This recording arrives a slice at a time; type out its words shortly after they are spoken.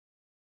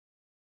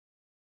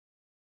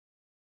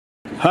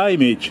Hi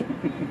Mitch,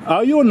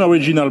 are you an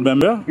original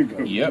member?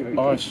 Yep,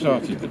 I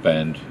started the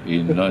band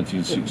in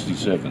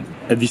 1967.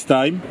 At this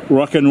time,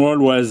 rock and roll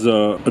was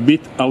a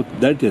bit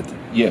outdated.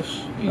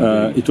 Yes,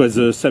 indeed. It was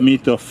a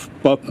summit of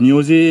pop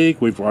music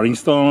with Rolling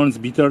Stones,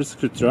 Beatles,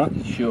 etc.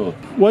 Sure.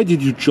 Why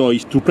did you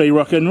choose to play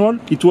rock and roll?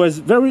 It was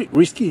very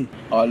risky.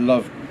 I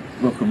loved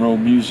rock and roll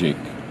music.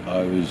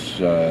 I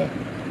was a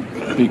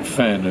big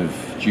fan of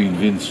Gene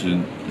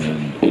Vincent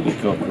and Eddie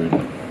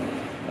Cochran,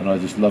 and I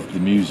just loved the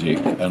music,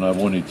 and I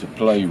wanted to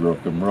play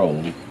rock and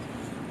roll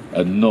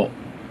and not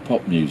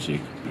pop music.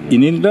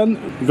 In England,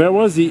 there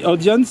was the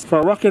audience for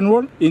rock and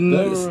roll in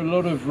There were a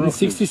lot of rockers.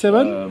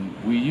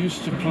 67? We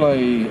used to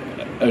play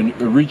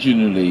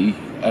originally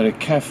at a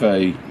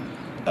cafe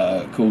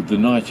called the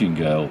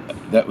Nightingale.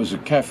 That was a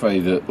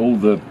cafe that all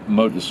the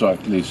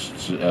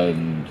motorcyclists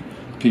and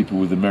people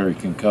with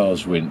American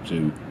cars went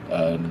to,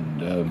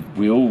 and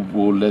we all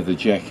wore leather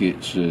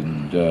jackets,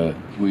 and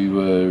we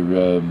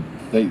were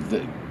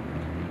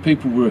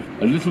people were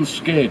a little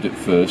scared at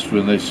first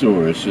when they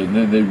saw us, and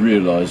then they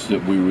realised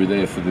that we were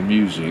there for the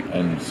music,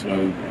 and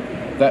so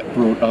that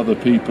brought other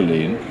people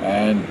in,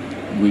 and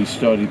we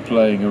started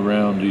playing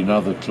around in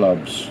other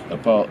clubs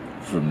apart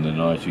from the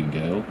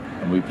Nightingale,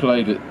 and we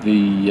played at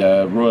the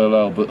Royal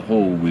Albert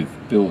Hall with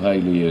Bill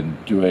Haley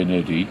and Duane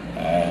Eddy,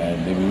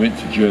 and then we went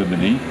to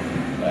Germany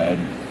and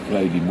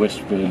played in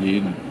West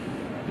Berlin,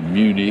 in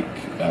Munich,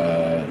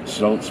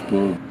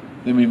 Salzburg.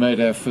 Then we made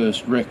our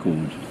first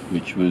record,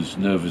 which was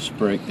Nervous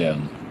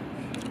Breakdown,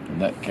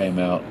 and that came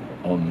out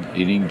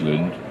in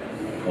England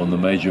on the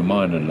Major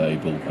Minor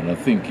label, and I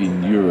think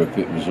in Europe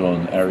it was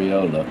on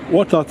Areola.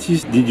 What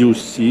artists did you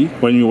see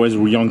when you were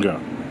younger?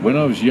 When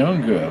I was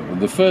younger,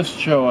 the first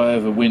show I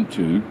ever went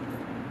to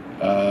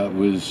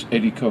was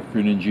Eddie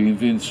Cochran and Gene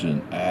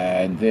Vincent,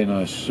 and then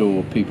I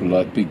saw people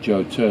like Big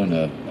Joe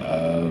Turner.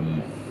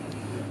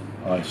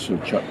 I saw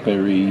Chuck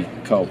Berry,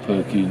 Carl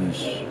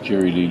Perkins,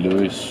 Jerry Lee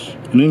Lewis.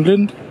 In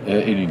England?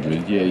 In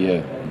England,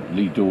 yeah.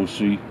 Lee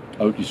Dorsey,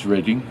 Otis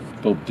Redding,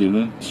 Bob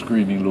Dylan,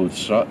 Screaming Lord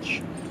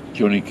Sutch,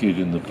 Johnny Kidd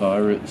and the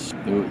Pirates.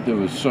 There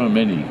were so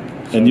many.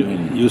 And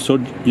you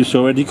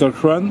saw Eddie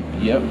Cochran?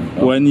 Yep.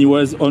 When he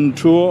was on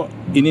tour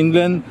in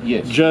England?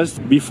 Yes.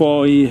 Just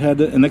before he had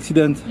an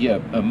accident? Yeah,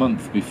 a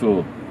month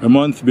before. A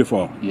month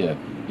before? Yeah.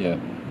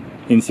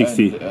 In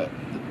 60? And,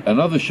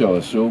 another show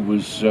I saw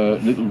was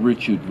Little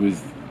Richard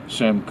with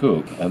Sam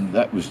Cooke, and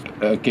that was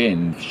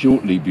again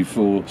shortly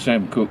before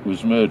Sam Cooke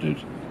was murdered.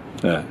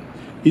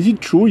 Is it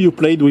true you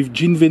played with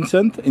Gene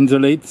Vincent in the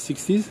late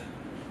 60s?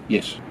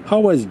 Yes. How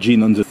was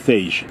Gene on the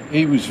stage?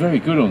 He was very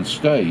good on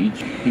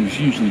stage. He was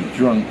usually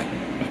drunk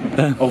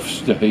off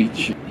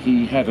stage.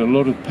 He had a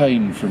lot of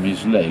pain from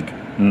his leg,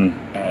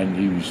 and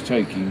he was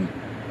taking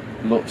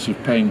lots of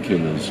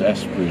painkillers,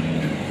 aspirin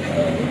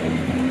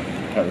and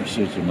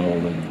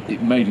paracetamol, and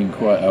it made him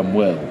quite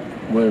unwell.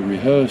 Where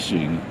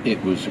rehearsing,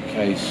 it was a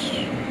case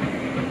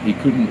he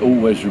couldn't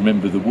always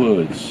remember the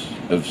words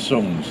of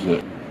songs.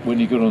 That when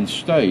he got on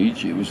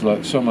stage, it was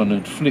like someone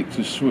had flicked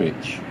a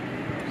switch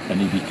and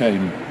he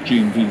became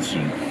Gene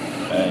Vincent,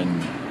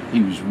 and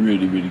he was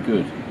really, really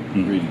good.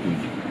 Really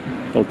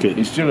good. Okay.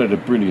 He still had a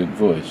brilliant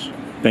voice.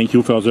 Thank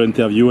you for the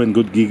interview and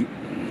good gig.